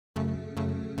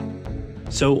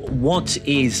So what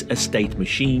is a state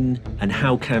machine and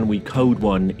how can we code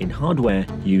one in hardware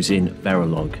using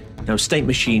Verilog? Now, state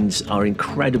machines are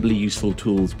incredibly useful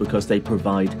tools because they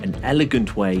provide an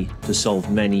elegant way to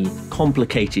solve many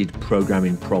complicated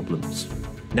programming problems.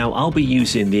 Now, I'll be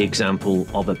using the example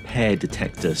of a pair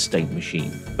detector state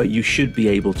machine, but you should be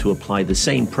able to apply the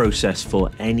same process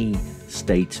for any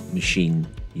state machine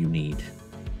you need.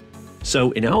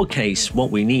 So in our case, what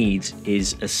we need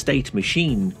is a state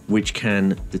machine which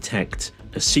can detect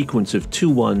a sequence of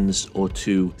two ones or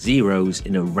two zeros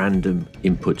in a random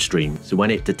input stream. So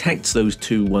when it detects those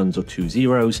two ones or two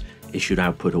zeros, it should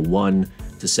output a 1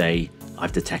 to say,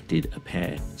 I've detected a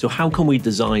pair. So how can we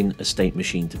design a state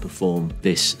machine to perform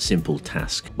this simple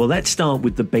task? Well, let's start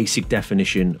with the basic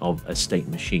definition of a state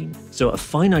machine. So a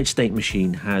finite state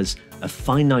machine has a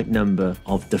finite number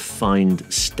of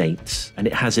defined states, and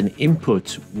it has an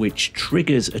input which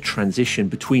triggers a transition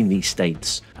between these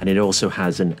states, and it also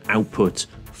has an output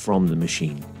from the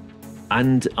machine.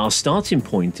 And our starting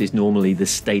point is normally the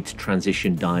state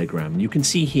transition diagram. You can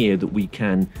see here that we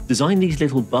can design these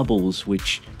little bubbles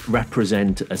which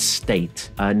represent a state.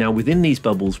 Now within these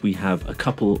bubbles we have a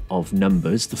couple of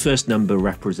numbers. The first number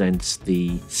represents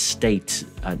the state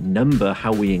number,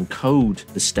 how we encode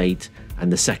the state,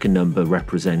 and the second number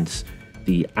represents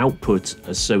the output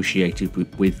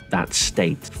associated with that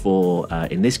state for,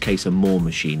 in this case, a Moore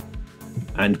machine.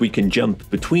 And we can jump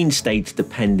between states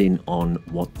depending on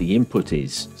what the input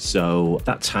is. So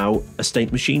that's how a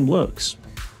state machine works.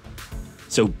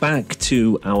 So back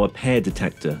to our pair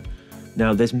detector.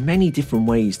 Now there's many different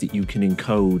ways that you can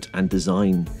encode and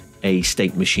design a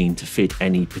state machine to fit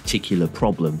any particular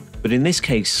problem. But in this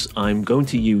case, I'm going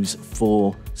to use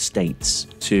 4 states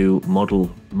to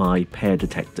model my pair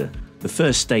detector. The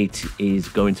first state is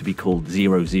going to be called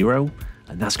 0, 0.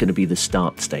 And that's going to be the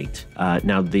start state.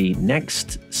 Now, the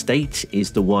next state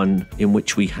is the one in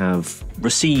which we have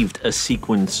received a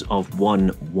sequence of 1,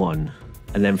 1.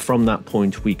 And then from that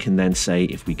point, we can then say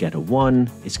if we get a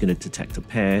 1, it's going to detect a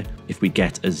pair. If we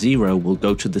get a 0, we'll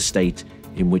go to the state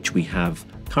in which we have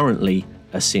currently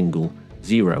a single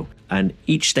 0. And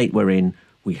each state we're in,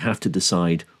 we have to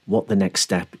decide what the next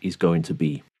step is going to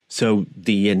be. So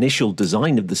the initial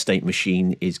design of the state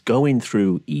machine is going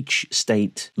through each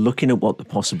state, looking at what the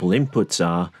possible inputs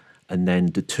are, and then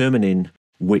determining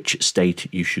which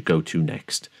state you should go to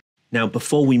next. Now,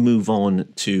 before we move on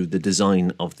to the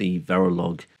design of the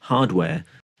Verilog hardware,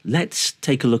 let's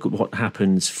take a look at what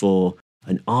happens for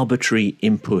an arbitrary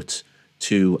input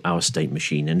to our state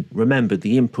machine. And remember,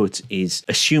 the input is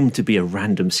assumed to be a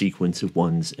random sequence of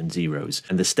ones and zeros,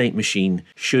 and the state machine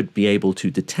should be able to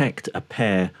detect a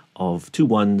pair of two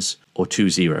ones or two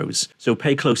zeros. So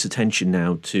pay close attention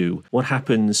now to what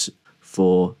happens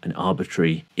for an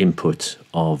arbitrary input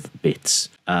of bits.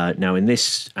 Now in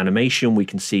this animation, we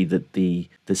can see that the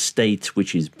state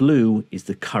which is blue is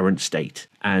the current state.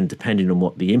 And depending on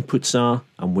what the inputs are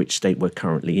and which state we're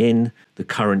currently in, the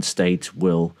current state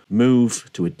will move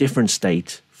to a different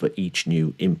state for each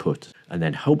new input. And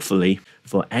then hopefully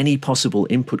for any possible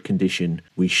input condition,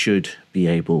 we should be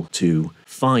able to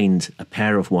find a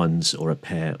pair of ones or a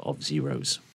pair of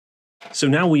zeros. So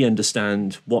now we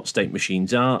understand what state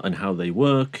machines are and how they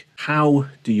work. How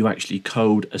do you actually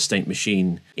code a state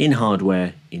machine in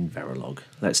hardware in Verilog?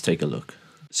 Let's take a look.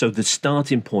 So the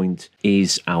starting point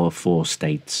is our 4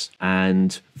 states.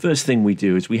 And first thing we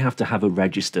do is we have to have a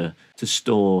register to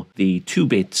store the 2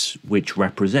 bits which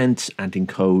represent and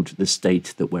encode the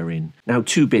state that we're in. Now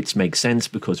 2 bits make sense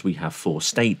because we have 4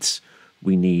 states.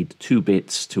 We need 2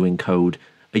 bits to encode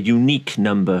a unique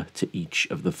number to each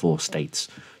of the 4 states.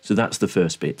 So that's the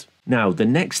first bit. Now, the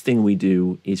next thing we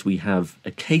do is we have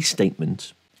a case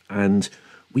statement, and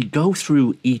we go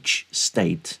through each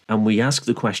state and we ask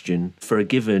the question, for a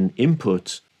given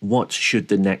input, what should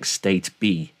the next state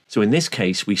be? So in this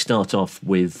case, we start off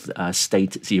with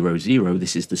state 0, 0.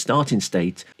 This is the starting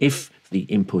state. If the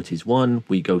input is 1,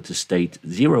 we go to state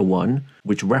 0, 1,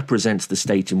 which represents the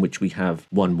state in which we have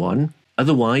 1, 1.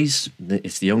 Otherwise,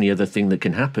 it's the only other thing that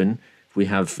can happen. If we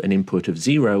have an input of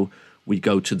 0, we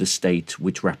go to the state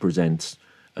which represents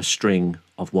a string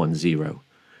of 1, 0.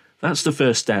 That's the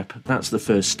first step, that's the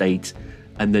first state,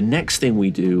 and the next thing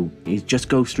we do is just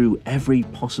go through every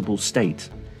possible state.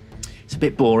 It's a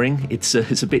bit boring, it's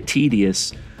a bit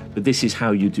tedious, but this is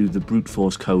how you do the brute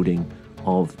force coding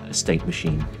of a state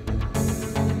machine.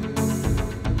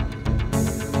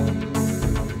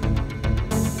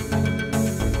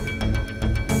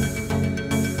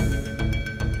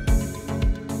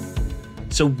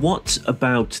 So what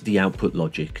about the output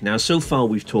logic? Now, so far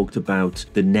we've talked about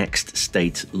the next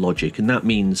state logic, and that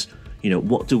means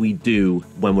what do we do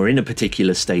when we're in a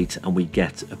particular state and we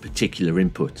get a particular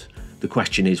input? The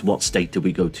question is, what state do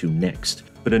we go to next?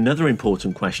 But another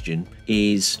important question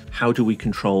is, how do we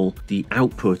control the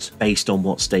output based on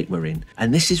what state we're in?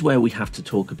 And this is where we have to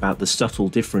talk about the subtle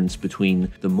difference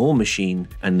between the Moore machine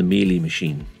and the Mealy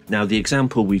machine. Now, the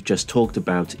example we've just talked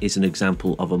about is an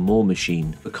example of a Moore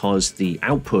machine because the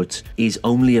output is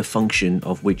only a function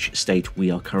of which state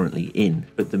we are currently in.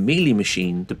 But the Mealy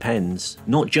machine depends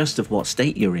not just of what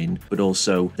state you're in, but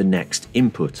also the next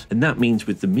input. And that means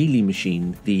with the Mealy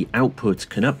machine, the output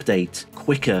can update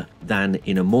quicker than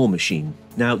in a Moore machine.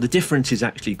 Now, the difference is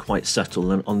actually quite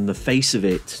subtle, and on the face of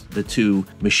it, the two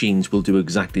machines will do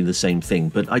exactly the same thing,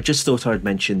 but I just thought I'd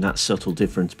mention that subtle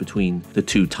difference between the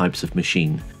two types of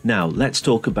machine. Now, let's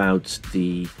talk about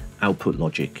the output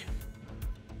logic.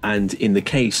 And in the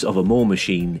case of a Moore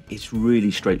machine, it's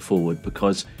really straightforward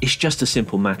because it's just a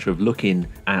simple matter of looking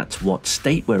at what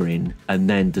state we're in and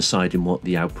then deciding what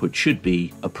the output should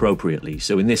be appropriately.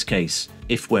 So in this case,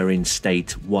 if we're in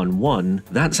state 1-1,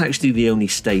 that's actually the only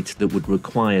state that would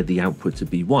require the output to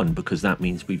be 1 because that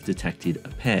means we've detected a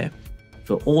pair.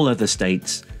 For all other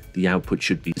states, the output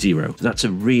should be 0. That's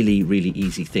a really, really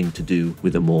easy thing to do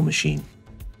with a Moore machine.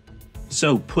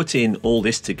 So putting all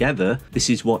this together, this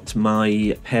is what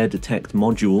my pair detect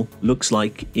module looks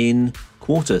like in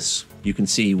Quartus. You can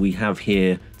see we have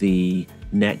here the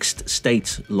next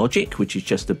state logic, which is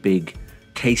just a big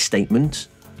case statement,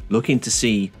 looking to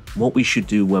see what we should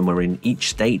do when we're in each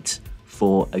state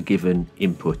for a given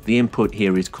input. The input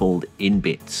here is called in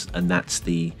bits, and that's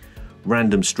the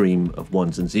random stream of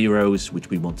ones and zeros, which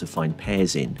we want to find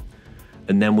pairs in.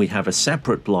 And then we have a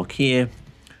separate block here,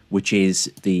 which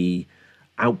is the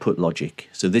output logic.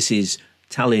 So this is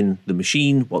telling the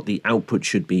machine what the output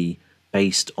should be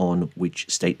based on which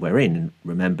state we're in. And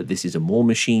remember, this is a Moore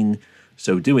machine,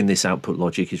 so doing this output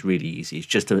logic is really easy. It's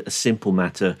just a simple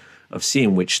matter of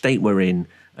seeing which state we're in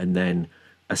and then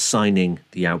assigning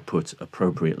the output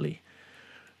appropriately.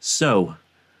 So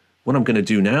what I'm going to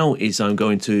do now is I'm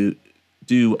going to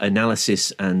do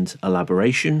analysis and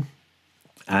elaboration,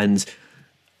 and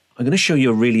I'm going to show you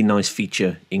a really nice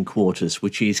feature in Quartus,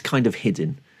 which is kind of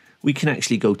hidden. We can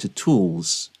actually go to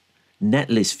Tools,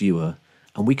 Netlist Viewer,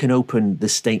 and we can open the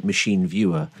State Machine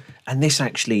Viewer. And this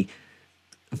actually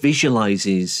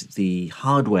visualizes the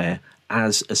hardware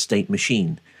as a state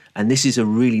machine. And this is a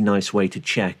really nice way to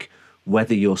check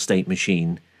whether your state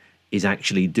machine is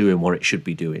actually doing what it should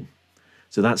be doing.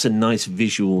 So that's a nice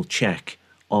visual check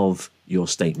of your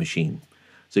state machine.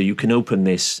 So you can open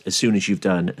this as soon as you've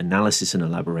done analysis and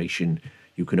elaboration.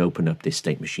 You can open up this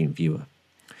state machine viewer.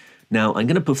 Now I'm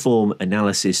going to perform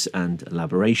analysis and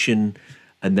elaboration,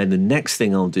 and then the next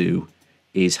thing I'll do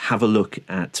is have a look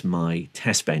at my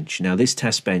test bench. Now this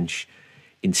test bench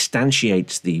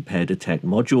instantiates the pair detect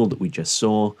module that we just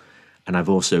saw, and I've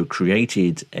also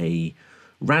created a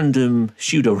random,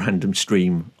 pseudo-random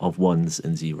stream of ones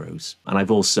and zeros. And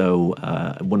I've also,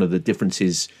 one of the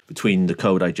differences between the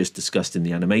code I just discussed in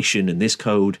the animation and this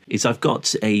code is I've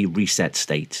got a reset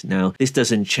state. Now, this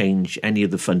doesn't change any of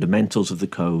the fundamentals of the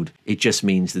code. It just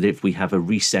means that if we have a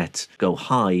reset go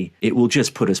high, it will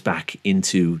just put us back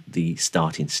into the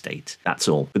starting state. That's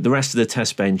all. But the rest of the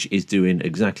test bench is doing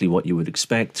exactly what you would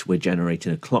expect. We're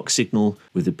generating a clock signal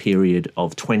with a period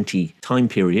of 20 time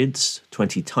periods,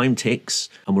 20 time ticks,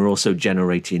 and we're also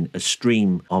generating a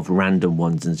stream of random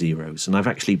ones and zeros. And I've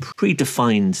actually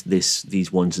predefined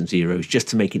these ones and zeros just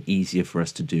to make it easier for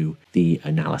us to do the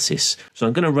analysis. So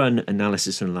I'm going to run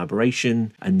analysis and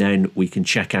elaboration, and then we can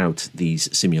check out these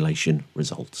simulation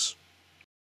results.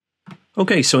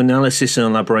 Okay, so analysis and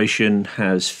elaboration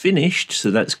has finished. So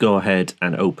let's go ahead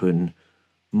and open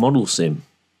Model Sim.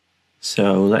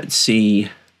 So let's see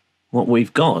what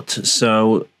we've got.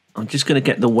 So I'm just going to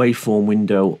get the waveform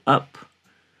window up.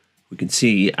 We can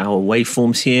see our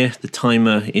waveforms here. The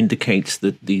timer indicates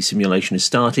that the simulation has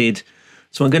started.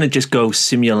 So I'm going to just go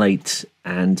simulate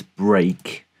and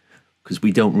break because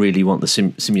we don't really want the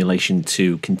simulation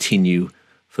to continue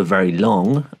for very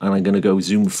long. And I'm going to go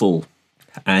zoom full.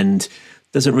 And it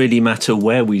doesn't really matter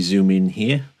where we zoom in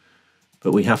here,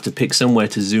 but we have to pick somewhere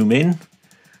to zoom in.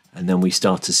 And then we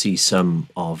start to see some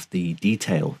of the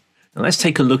detail. Now let's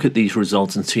take a look at these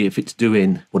results and see if it's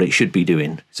doing what it should be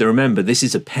doing. So remember, this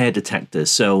is a pair detector.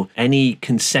 So any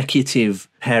consecutive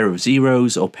pair of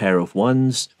zeros or pair of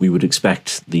ones, we would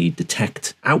expect the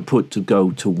detect output to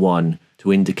go to 1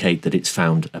 to indicate that it's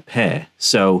found a pair.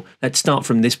 So let's start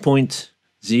from this point,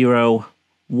 0,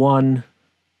 1.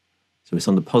 So it's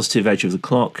on the positive edge of the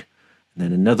clock, and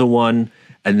then another one.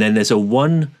 And then there's a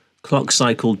 1 clock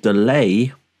cycle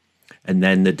delay. and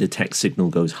then the detect signal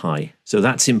goes high. So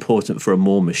that's important for a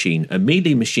Moore machine. A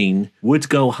Mealy machine would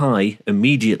go high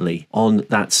immediately on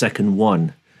that second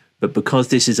one, but because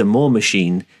this is a Moore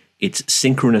machine, it's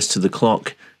synchronous to the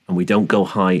clock, and we don't go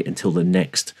high until the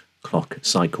next clock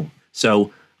cycle.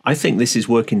 So I think this is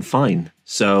working fine.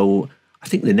 So I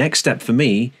think the next step for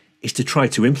me is to try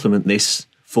to implement this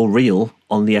for real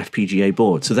on the FPGA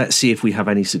board. So let's see if we have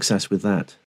any success with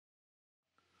that.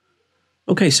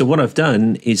 Okay, so what I've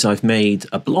done is I've made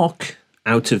a block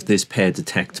out of this pair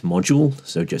detect module.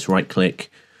 So just right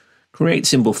click, create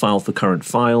symbol file for current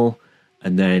file,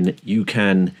 and then you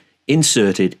can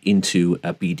insert it into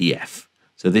a BDF.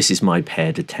 So this is my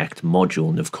pair detect module.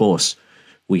 And of course,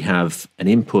 we have an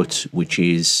input which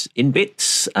is in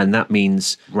bits, and that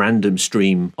means random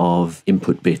stream of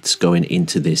input bits going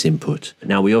into this input.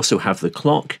 Now we also have the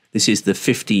clock. This is the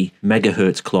 50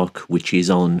 megahertz clock, which is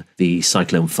on the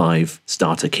Cyclone 5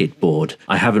 starter kit board.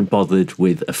 I haven't bothered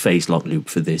with a phase lock loop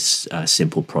for this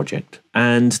simple project.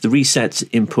 And the reset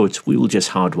input, we will just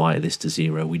hardwire this to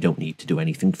 0. We don't need to do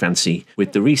anything fancy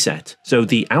with the reset. So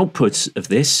the output of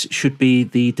this should be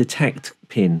the detect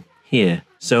pin here.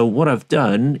 So what I've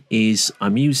done is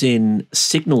I'm using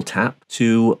signal tap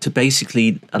to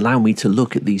basically allow me to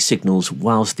look at these signals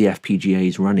whilst the FPGA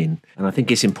is running. And I think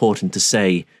it's important to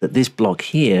say that this block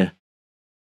here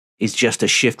is just a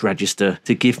shift register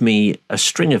to give me a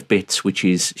string of bits which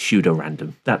is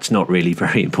pseudo-random. That's not really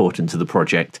very important to the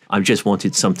project. I just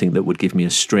wanted something that would give me a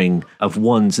string of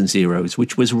ones and zeros,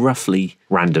 which was roughly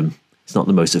random. It's not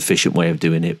the most efficient way of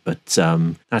doing it, but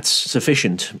that's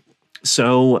sufficient.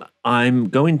 So I'm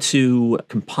going to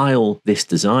compile this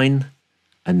design,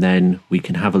 and then we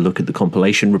can have a look at the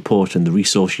compilation report and the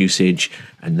resource usage,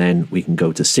 and then we can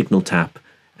go to Signal Tap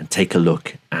and take a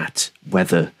look at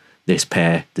whether this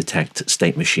pair detect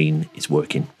state machine is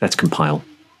working. Let's compile.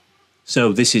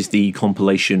 So this is the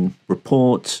compilation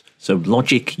report. So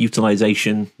logic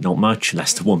utilization, not much,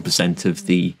 less than 1% of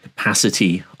the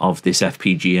capacity of this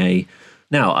FPGA.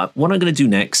 Now, what I'm going to do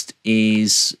next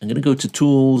is I'm going to go to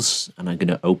Tools, and I'm going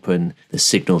to open the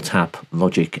Signal Tap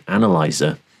Logic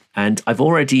Analyzer. And I've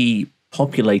already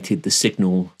populated the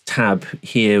Signal tab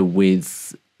here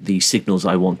with the signals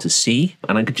I want to see.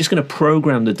 And I'm just going to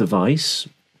program the device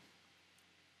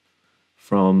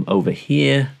from over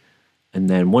here. And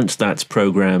then once that's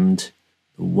programmed,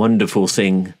 the wonderful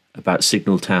thing about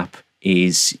Signal Tap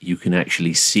is you can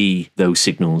actually see those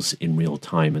signals in real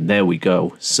time. And there we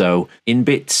go. So in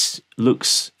bits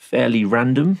looks fairly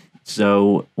random.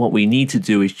 So what we need to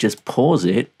do is just pause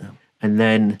it and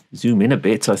then zoom in a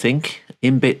bit, I think.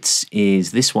 In bits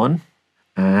is this one,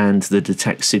 and the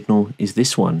detect signal is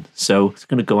this one. So it's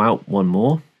going to go out one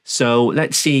more. So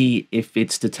let's see if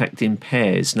it's detecting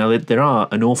pairs. Now there are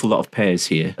an awful lot of pairs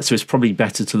here, so it's probably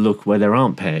better to look where there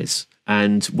aren't pairs.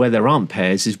 And where there aren't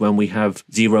pairs is when we have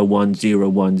 0, 1, 0,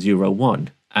 1, 0, 1.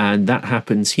 And that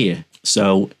happens here.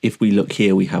 So if we look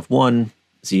here, we have 1,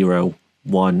 0,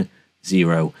 1,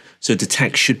 0. So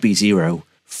detect should be 0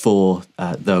 for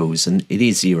those, and it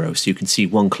is 0. So you can see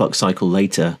one clock cycle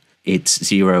later, it's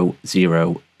 0,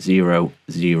 0, 0,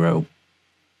 0,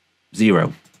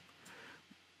 0.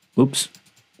 Oops,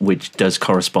 which does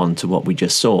correspond to what we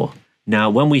just saw. Now,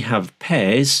 when we have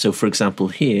pairs, so for example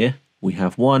here, we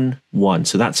have 1, 1,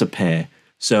 so that's a pair.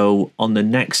 So on the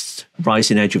next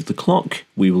rising edge of the clock,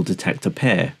 we will detect a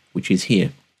pair, which is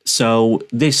here. So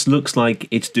this looks like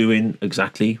it's doing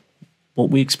exactly what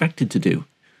we expected to do.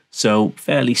 So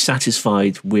fairly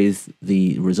satisfied with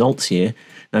the results here.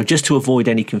 Now, just to avoid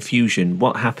any confusion,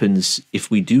 what happens if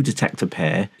we do detect a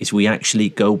pair is we actually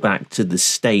go back to the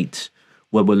state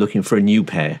where we're looking for a new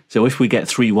pair. So if we get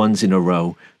 3 1s in a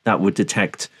row, that would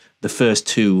detect the first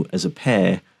 2 as a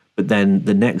pair, but then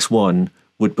the next one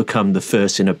would become the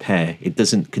first in a pair. It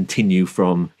doesn't continue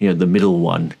from the middle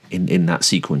one in that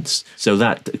sequence. So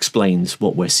that explains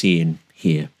what we're seeing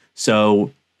here.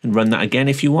 So and run that again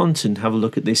if you want and have a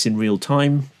look at this in real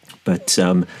time. But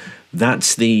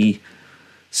that's the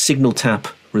Signal Tap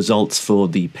results for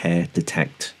the pair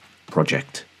detect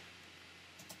project.